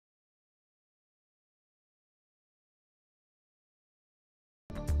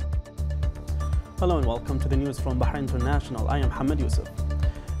Hello and welcome to the news from Bahrain International. I am Hamad Yusuf.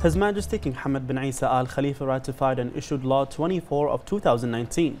 His Majesty King Hamad bin Isa Al Khalifa ratified and issued Law 24 of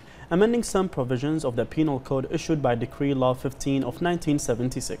 2019, amending some provisions of the Penal Code issued by Decree Law 15 of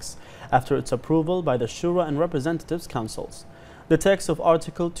 1976, after its approval by the Shura and Representatives Councils. The text of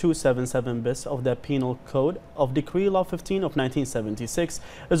Article 277 bis of the Penal Code of Decree Law 15 of 1976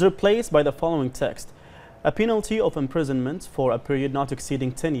 is replaced by the following text: a penalty of imprisonment for a period not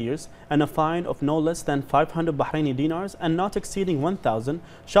exceeding 10 years and a fine of no less than 500 Bahraini dinars and not exceeding 1,000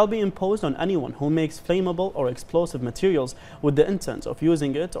 shall be imposed on anyone who makes flammable or explosive materials with the intent of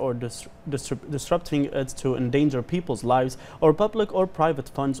using it or disrupting it to endanger people's lives or public or private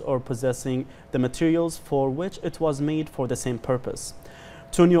funds, or possessing the materials for which it was made for the same purpose.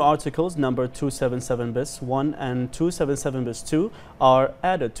 Two new articles, number 277 bis 1 and 277 bis 2, are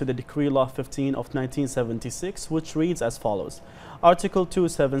added to the Decree Law 15 of 1976, which reads as follows: Article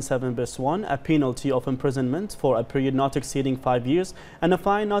 277 bis 1, a penalty of imprisonment for a period not exceeding 5 years and a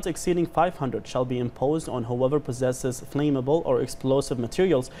fine not exceeding 500 shall be imposed on whoever possesses flammable or explosive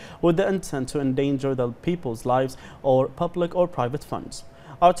materials with the intent to endanger the people's lives or public or private funds.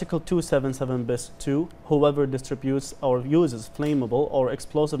 Article 277 bis 2, whoever distributes or uses flammable or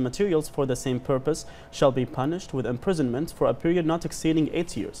explosive materials for the same purpose shall be punished with imprisonment for a period not exceeding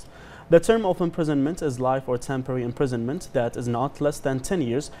 8 years. The term of imprisonment is life or temporary imprisonment that is not less than 10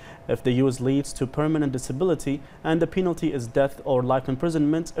 years if the use leads to permanent disability, and the penalty is death or life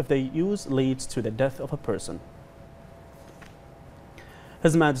imprisonment if the use leads to the death of a person.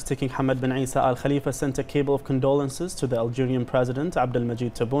 His Majesty King Hamad bin Isa Al Khalifa sent a cable of condolences to the Algerian President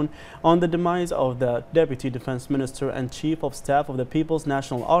Abdelmajid Tebboune on the demise of the Deputy Defense Minister and Chief of Staff of the People's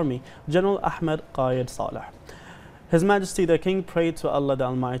National Army, General Ahmed Qaid Saleh. His Majesty the King prayed to Allah the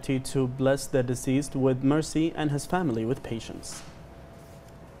Almighty to bless the deceased with mercy and his family with patience.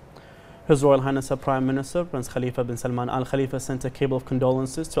 His Royal Highness the Prime Minister Prince Khalifa bin Salman Al Khalifa sent a cable of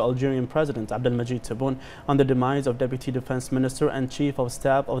condolences to Algerian President Abdelmajid Tebboune on the demise of Deputy Defense Minister and Chief of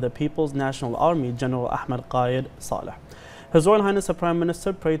Staff of the People's National Army, General Ahmed Qaid Saleh. His Royal Highness the Prime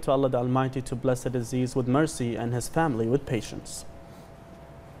Minister prayed to Allah the Almighty to bless the deceased with mercy and his family with patience.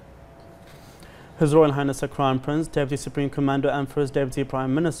 His Royal Highness the Crown Prince, Deputy Supreme Commander and First Deputy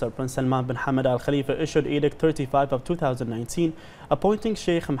Prime Minister Prince Salman bin Hamad Al Khalifa issued Edict 35 of 2019, appointing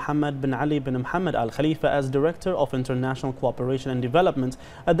Sheikh Mohammed bin Ali bin Mohammed Al Khalifa as Director of International Cooperation and Development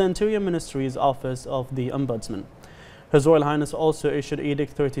at the Interior Ministry's Office of the Ombudsman. His Royal Highness also issued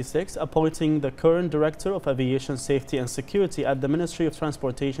Edict 36, appointing the current Director of Aviation Safety and Security at the Ministry of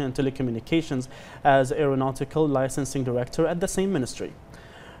Transportation and Telecommunications as Aeronautical Licensing Director at the same ministry.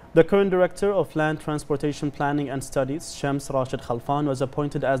 The current Director of Land Transportation Planning and Studies, Shams Rashid Khalfan, was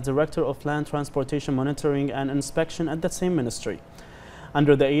appointed as Director of Land Transportation Monitoring and Inspection at the same ministry.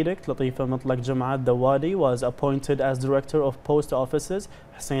 Under the edict, Latifa Mutlaq Jamaat Dawadi was appointed as Director of Post Offices,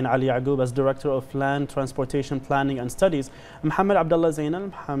 Hussein Ali Yaqub as Director of Land Transportation Planning and Studies, Muhammad Abdullah Zainal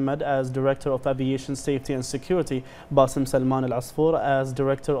Muhammad as Director of Aviation Safety and Security, Basim Salman Al Asfour as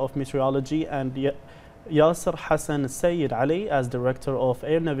Director of Meteorology, and Yasser Hassan Sayyid Ali as Director of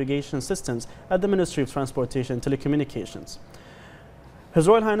Air Navigation Systems at the Ministry of Transportation and Telecommunications. His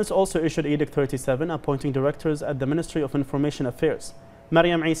Royal Highness also issued Edict 37, appointing directors at the Ministry of Information Affairs.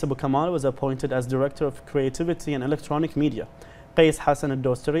 Maryam Isa Bukamal was appointed as Director of Creativity and Electronic Media, Qais Hassan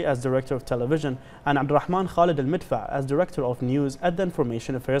Al-Dostari as Director of Television, and Abdurrahman Khalid Al-Midfa as Director of News at the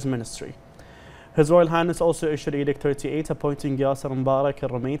Information Affairs Ministry. His Royal Highness also issued Edict 38, appointing Yasser Mbarak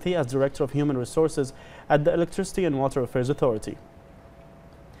Al-Ramaithi as Director of Human Resources at the Electricity and Water Affairs Authority.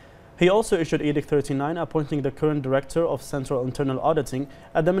 He also issued Edict 39, appointing the current Director of Central Internal Auditing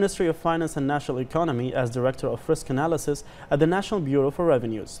at the Ministry of Finance and National Economy as Director of Risk Analysis at the National Bureau for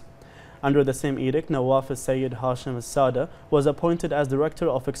Revenues. Under the same edict, Nawaf Sayyid Hashim Al-Sada was appointed as Director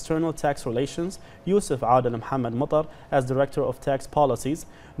of External Tax Relations, Yusuf Adil Muhammad Mutar as Director of Tax Policies,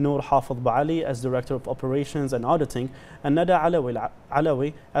 Noor Hafid Ba'ali as Director of Operations and Auditing, and Nada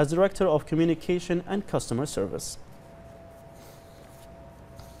Alawi as Director of Communication and Customer Service.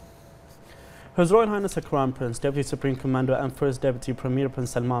 His Royal Highness the Crown Prince, Deputy Supreme Commander and First Deputy Premier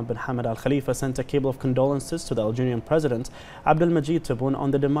Prince Salman bin Hamad Al Khalifa sent a cable of condolences to the Algerian President Abdelmajid Tebboune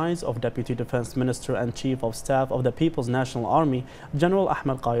on the demise of Deputy Defense Minister and Chief of Staff of the People's National Army, General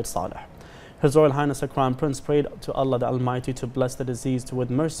Ahmed Qaid Saleh. His Royal Highness the Crown Prince prayed to Allah the Almighty to bless the deceased with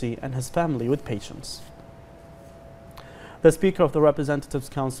mercy and his family with patience. The Speaker of the Representatives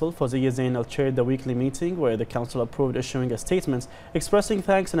Council, Fawzia Zainal, chaired the weekly meeting where the Council approved issuing a statement expressing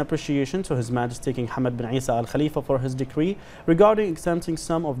thanks and appreciation to His Majesty King Hamad bin Isa Al Khalifa for his decree regarding exempting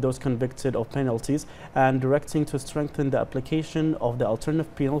some of those convicted of penalties and directing to strengthen the application of the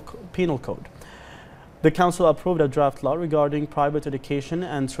alternative penal code. The Council approved a draft law regarding private education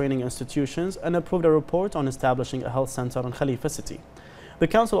and training institutions and approved a report on establishing a health center in Khalifa City. The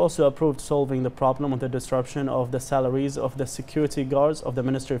Council also approved solving the problem of the disruption of the salaries of the security guards of the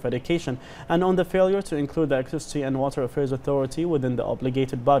Ministry of Education and on the failure to include the Electricity and Water Affairs Authority within the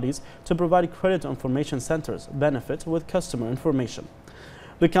obligated bodies to provide credit information centers benefit with customer information.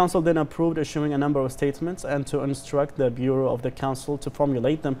 The Council then approved issuing a number of statements and to instruct the Bureau of the Council to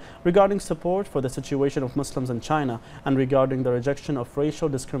formulate them regarding support for the situation of Muslims in China and regarding the rejection of racial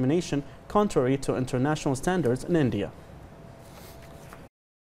discrimination contrary to international standards in India.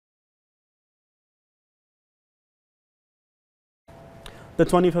 The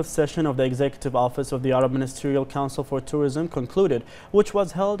 25th session of the Executive Office of the Arab Ministerial Council for Tourism concluded, which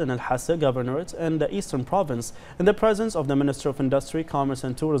was held in Al-Hassa Governorate in the Eastern Province, in the presence of the Minister of Industry, Commerce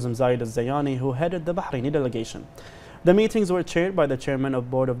and Tourism, Zayed Al-Zayani, who headed the Bahraini delegation. The meetings were chaired by the Chairman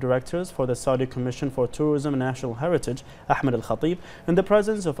of Board of Directors for the Saudi Commission for Tourism and National Heritage, Ahmed Al-Khatib, in the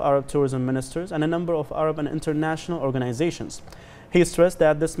presence of Arab tourism ministers and a number of Arab and international organizations. He stressed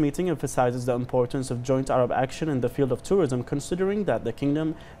that this meeting emphasizes the importance of joint Arab action in the field of tourism, considering that the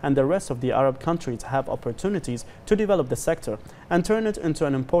Kingdom and the rest of the Arab countries have opportunities to develop the sector and turn it into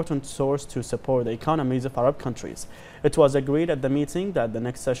an important source to support the economies of Arab countries. It was agreed at the meeting that the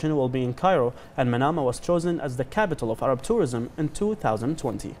next session will be in Cairo, and Manama was chosen as the capital of Arab tourism in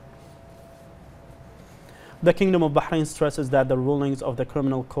 2020. The Kingdom of Bahrain stresses that the rulings of the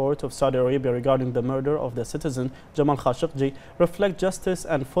Criminal Court of Saudi Arabia regarding the murder of the citizen Jamal Khashoggi reflect justice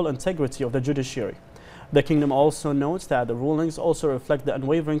and full integrity of the judiciary. The Kingdom also notes that the rulings also reflect the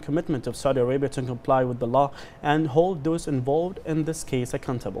unwavering commitment of Saudi Arabia to comply with the law and hold those involved in this case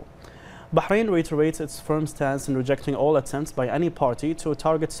accountable. Bahrain reiterates its firm stance in rejecting all attempts by any party to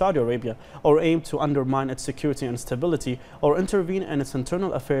target Saudi Arabia or aim to undermine its security and stability or intervene in its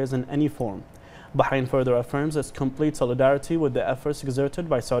internal affairs in any form. Bahrain further affirms its complete solidarity with the efforts exerted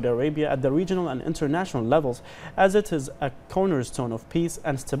by Saudi Arabia at the regional and international levels, as it is a cornerstone of peace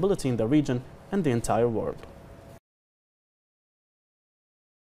and stability in the region and the entire world.